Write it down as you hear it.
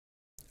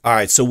All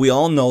right, so we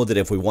all know that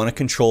if we want to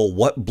control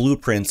what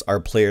blueprints our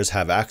players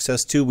have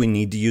access to, we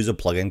need to use a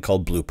plugin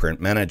called Blueprint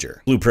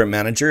Manager. Blueprint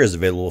Manager is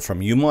available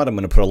from uMod. I'm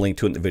going to put a link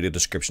to it in the video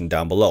description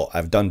down below.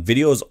 I've done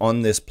videos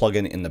on this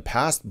plugin in the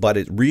past, but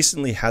it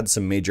recently had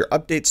some major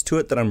updates to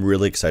it that I'm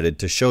really excited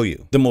to show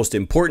you. The most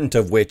important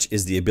of which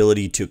is the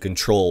ability to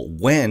control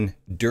when,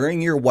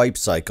 during your wipe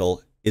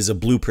cycle, is a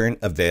blueprint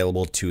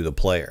available to the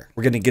player.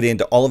 We're going to get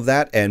into all of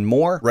that and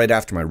more right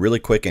after my really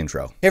quick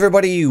intro. Hey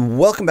everybody,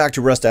 welcome back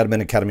to Rust Admin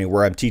Academy,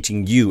 where I'm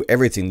teaching you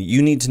everything that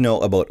you need to know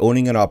about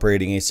owning and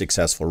operating a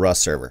successful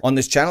Rust server. On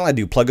this channel, I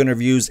do plugin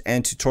reviews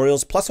and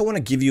tutorials, plus I want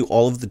to give you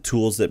all of the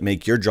tools that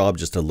make your job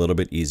just a little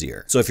bit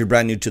easier. So if you're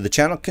brand new to the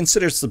channel,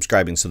 consider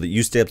subscribing so that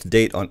you stay up to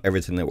date on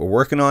everything that we're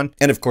working on.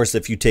 And of course,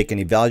 if you take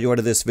any value out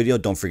of this video,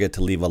 don't forget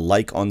to leave a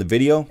like on the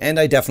video. And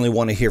I definitely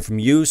want to hear from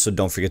you, so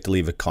don't forget to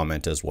leave a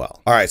comment as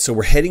well. All right, so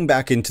we're heading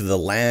back into the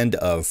land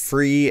of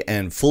free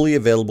and fully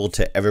available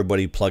to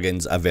everybody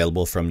plugins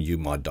available from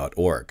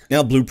umod.org.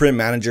 Now, Blueprint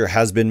Manager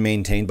has been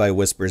maintained by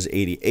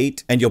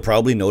Whispers88, and you'll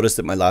probably notice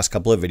that my last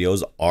couple of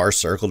videos are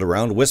circled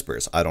around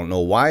Whispers. I don't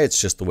know why,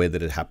 it's just the way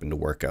that it happened to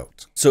work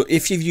out. So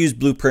if you've used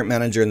Blueprint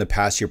Manager in the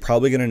past, you're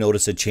probably going to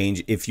notice a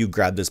change if you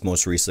grab this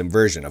most recent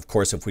version. Of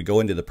course, if we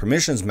go into the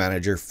permissions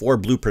manager for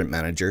Blueprint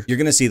Manager, you're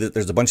going to see that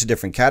there's a bunch of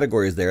different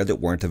categories there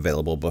that weren't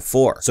available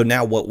before. So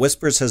now what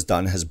Whispers has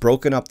done has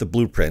broken up the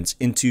blueprints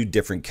into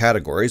different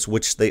categories,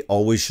 which they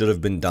always should have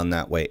been done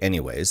that way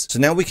anyways. So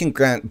now we can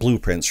grant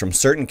blueprints from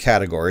certain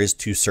categories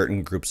to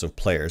certain groups of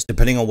players,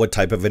 depending on what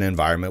type of an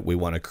environment we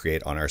want to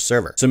create on our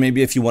server. So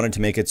maybe if you wanted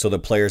to make it so the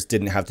players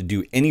didn't have to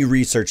do any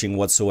researching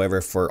whatsoever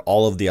for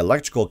all of the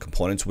electrical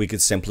components, we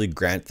could simply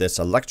grant this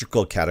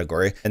electrical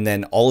category, and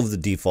then all of the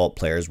default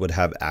players would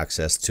have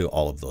access to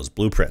all of those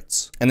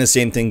blueprints. And the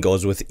same thing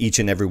goes with each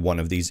and every one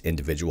of these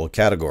individual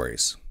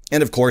categories.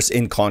 And of course,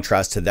 in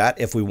contrast to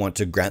that, if we want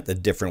to grant the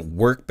different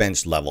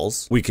workbench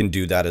levels, we can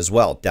do that as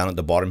well. Down at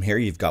the bottom here,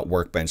 you've got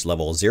workbench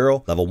level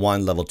 0, level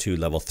 1, level 2,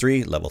 level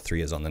 3. Level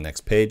 3 is on the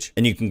next page.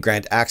 And you can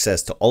grant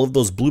access to all of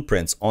those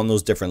blueprints on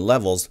those different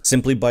levels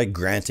simply by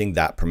granting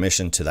that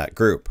permission to that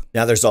group.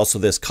 Now, there's also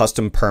this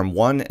custom perm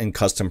 1 and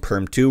custom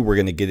perm 2. We're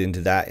going to get into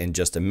that in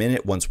just a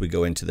minute once we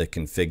go into the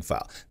config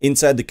file.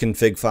 Inside the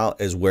config file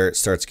is where it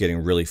starts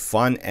getting really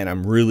fun, and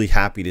I'm really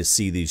happy to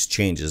see these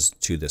changes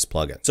to this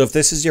plugin. So if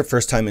this is your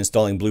first time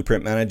installing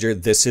Blueprint Manager,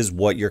 this is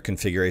what your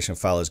configuration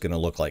file is going to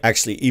look like.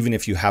 Actually, even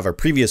if you have a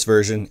previous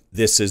version,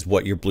 this is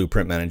what your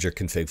Blueprint Manager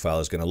config file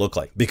is going to look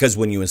like. Because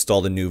when you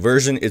install the new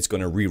version, it's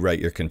going to rewrite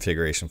your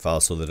configuration file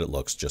so that it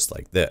looks just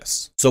like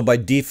this. So by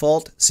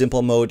default,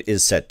 simple mode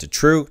is set to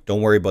true.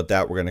 Don't worry about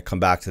that. We're going to come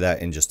back to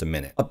that in just a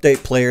minute.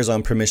 Update players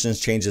on permissions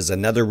change is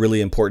another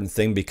really important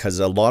thing, because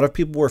a lot of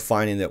people were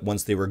finding that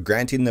once they were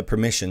granting the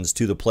permissions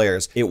to the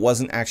players, it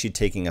wasn't actually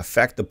taking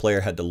effect. The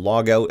player had to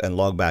log out and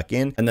log back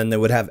in, and then they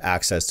would have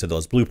access to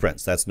those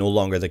blueprints. That's no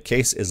longer the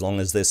case as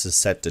long as this is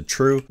set to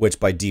true, which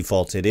by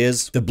default it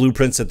is. The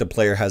blueprints that the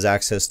player has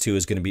access to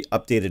is going to be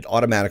updated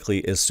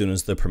automatically as soon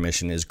as the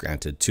permission is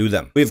granted to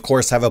them. We of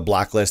course have a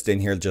blacklist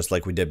in here just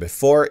like we did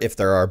before. If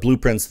there are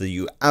blueprints that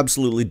you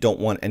absolutely don't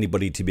want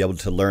anybody to be able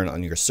to learn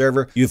on your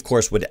server, you of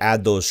course would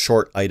add those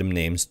short item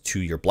names to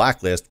your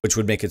blacklist, which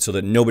would make it so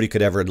that nobody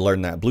could ever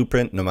learn that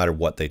blueprint no matter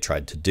what they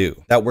tried to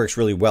do. That works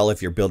really well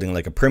if you're building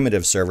like a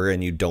primitive server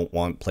and you don't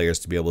want players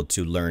to be able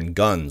to learn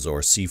guns or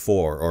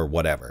C4 or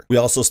whatever. We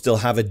also still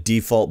have a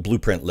default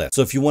blueprint list.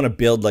 So if you want to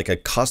build like a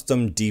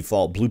custom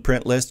default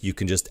blueprint list, you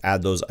can just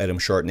add those item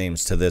short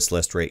names to this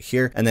list right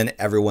here, and then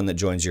everyone that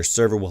joins your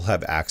server will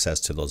have access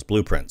to those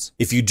blueprints.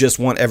 If you just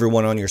want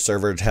everyone on your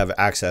server to have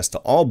access to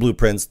all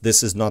blueprints,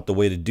 this is not the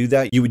way to do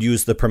that. You would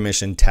use the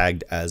permission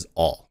tagged as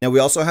all. Now we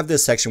also have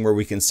this section where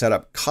we can set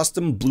up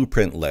custom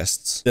blueprint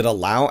lists that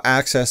allow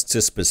access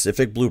to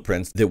specific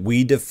blueprints that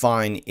we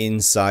define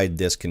inside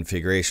this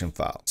configuration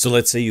file. So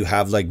let's say you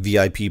have like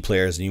VIP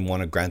players and you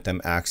want to grant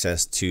them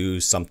access to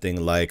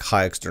something like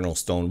high external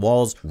stone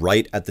walls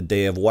right at the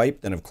day of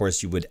wipe, then of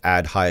course you would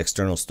add high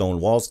external stone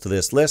walls to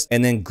this list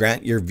and then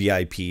grant your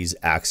VIPs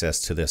access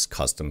to this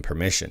custom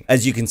permission.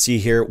 As you can see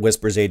here,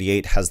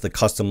 Whispers88 has the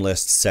custom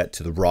list set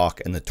to the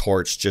rock and the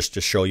torch, just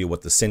to show you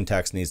what the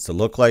syntax needs to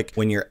look like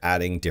when you're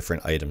adding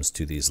different items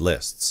to these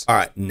lists. All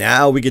right,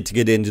 now we get to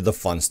get into the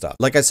fun stuff.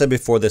 Like I said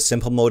before, the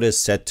simple mode is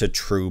set to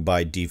true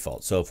by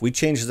default. So if we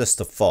change this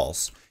to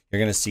false, you're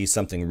going to see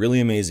something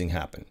really amazing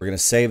happen. We're going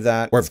to save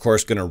that. We're of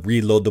course going to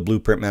reload the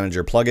Blueprint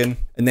Manager plugin,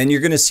 and then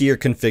you're going to see your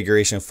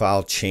configuration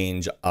file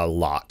change a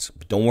lot.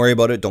 But don't worry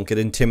about it. Don't get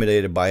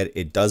intimidated by it.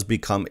 It does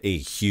become a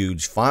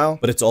huge file,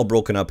 but it's all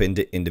broken up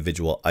into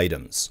individual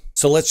items.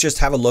 So let's just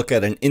have a look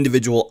at an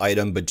individual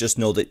item, but just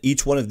know that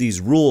each one of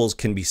these rules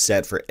can be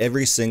set for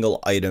every single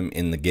item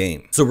in the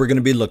game. So we're going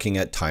to be looking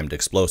at timed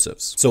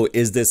explosives. So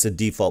is this a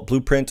default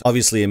blueprint?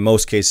 Obviously, in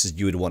most cases,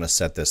 you would want to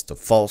set this to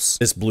false.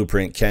 This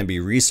blueprint can be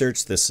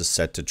researched. This is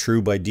set to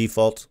true by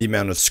default. The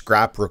amount of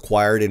scrap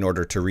required in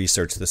order to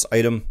research this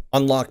item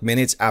Unlock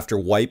minutes after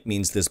wipe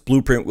means this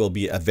blueprint will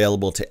be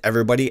available to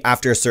everybody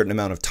after a certain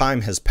amount of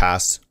time has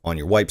passed on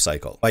your wipe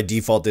cycle. By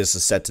default, this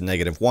is set to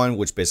 -1,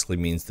 which basically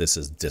means this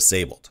is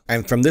disabled.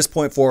 And from this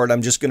point forward,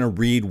 I'm just going to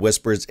read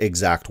Whisper's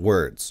exact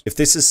words. If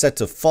this is set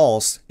to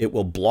false, it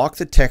will block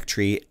the tech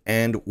tree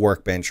and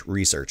workbench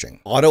researching.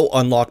 Auto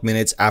unlock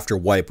minutes after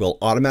wipe will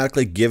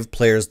automatically give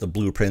players the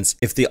blueprints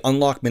if the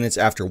unlock minutes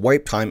after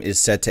wipe time is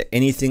set to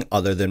anything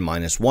other than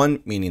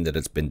 -1, meaning that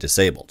it's been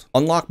disabled.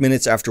 Unlock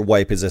minutes after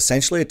wipe is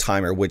essentially a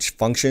timer which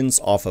functions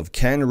off of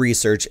can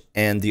research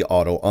and the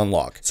auto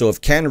unlock. So if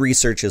can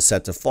research is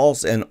set to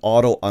false and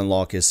auto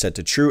unlock is set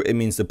to true, it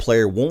means the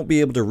player won't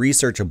be able to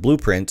research a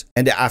blueprint,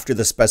 and after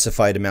the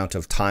specified amount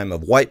of time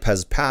of wipe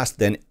has passed,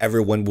 then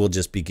everyone will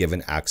just be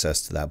given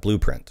access to that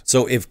blueprint.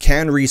 So if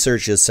can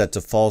research is set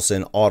to false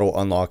and auto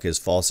unlock is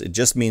false, it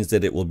just means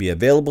that it will be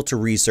available to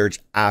research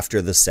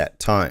after the set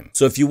time.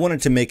 So if you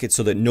wanted to make it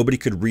so that nobody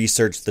could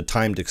research the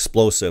timed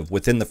explosive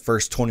within the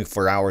first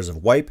 24 hours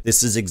of wipe,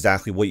 this is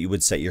exactly what you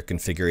would set your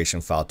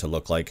configuration file to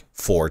look like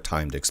for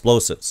timed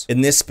explosives. In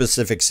this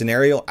specific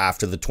scenario,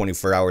 after the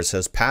 24 hours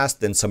has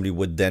passed, then somebody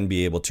would then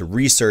be able to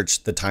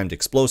research the timed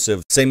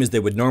explosive, same as they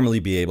would normally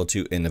be able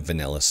to in a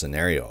vanilla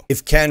scenario.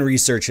 If can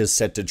research is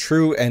set to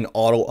true and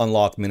auto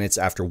unlock minutes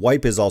after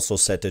wipe is also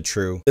set to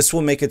true, this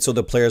will make it so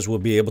the players will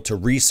be able to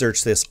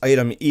research this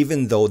item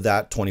even though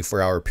that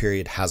 24-hour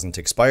period hasn't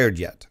expired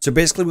yet. So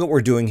basically what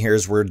we're doing here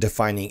is we're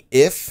defining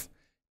if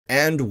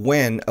and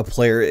when a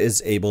player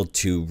is able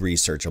to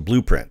research a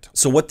blueprint.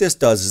 So what this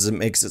does is it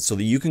makes it so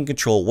that you can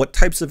control what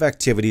types of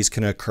activities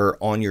can occur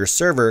on your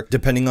server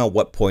depending on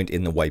what point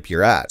in the wipe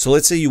you're at. So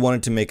let's say you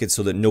wanted to make it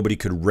so that nobody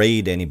could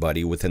raid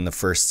anybody within the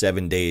first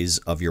 7 days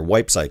of your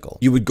wipe cycle.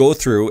 You would go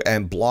through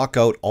and block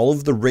out all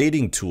of the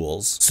raiding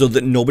tools so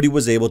that nobody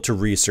was able to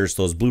research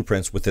those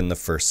blueprints within the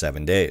first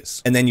 7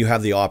 days. And then you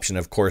have the option,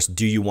 of course,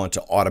 do you want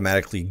to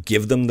automatically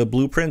give them the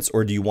blueprints,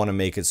 or do you want to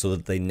make it so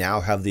that they now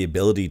have the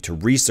ability to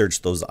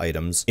research those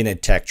items in a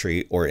tech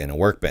tree or in a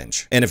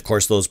workbench? And of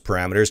course, those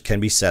parameters can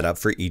be set up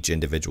for each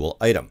individual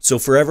item. So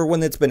for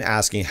everyone that's been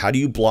asking, how do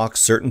you block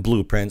certain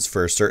blueprints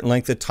for a certain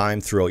length of time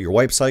throughout your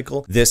wipe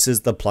cycle? This is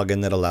the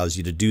plugin that allows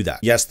you to do that.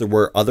 Yes, there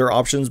were other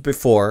options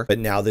before, but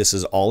now this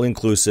is all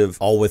inclusive,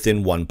 all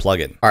within one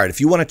plugin. All right, if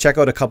you want to check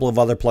out a couple of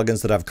other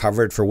plugins that I've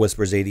covered for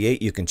Whispers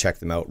 88, you can check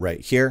them out right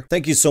here.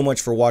 Thank you so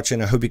much for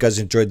watching. I hope you guys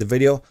enjoyed the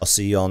video. I'll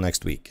see you all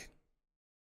next week.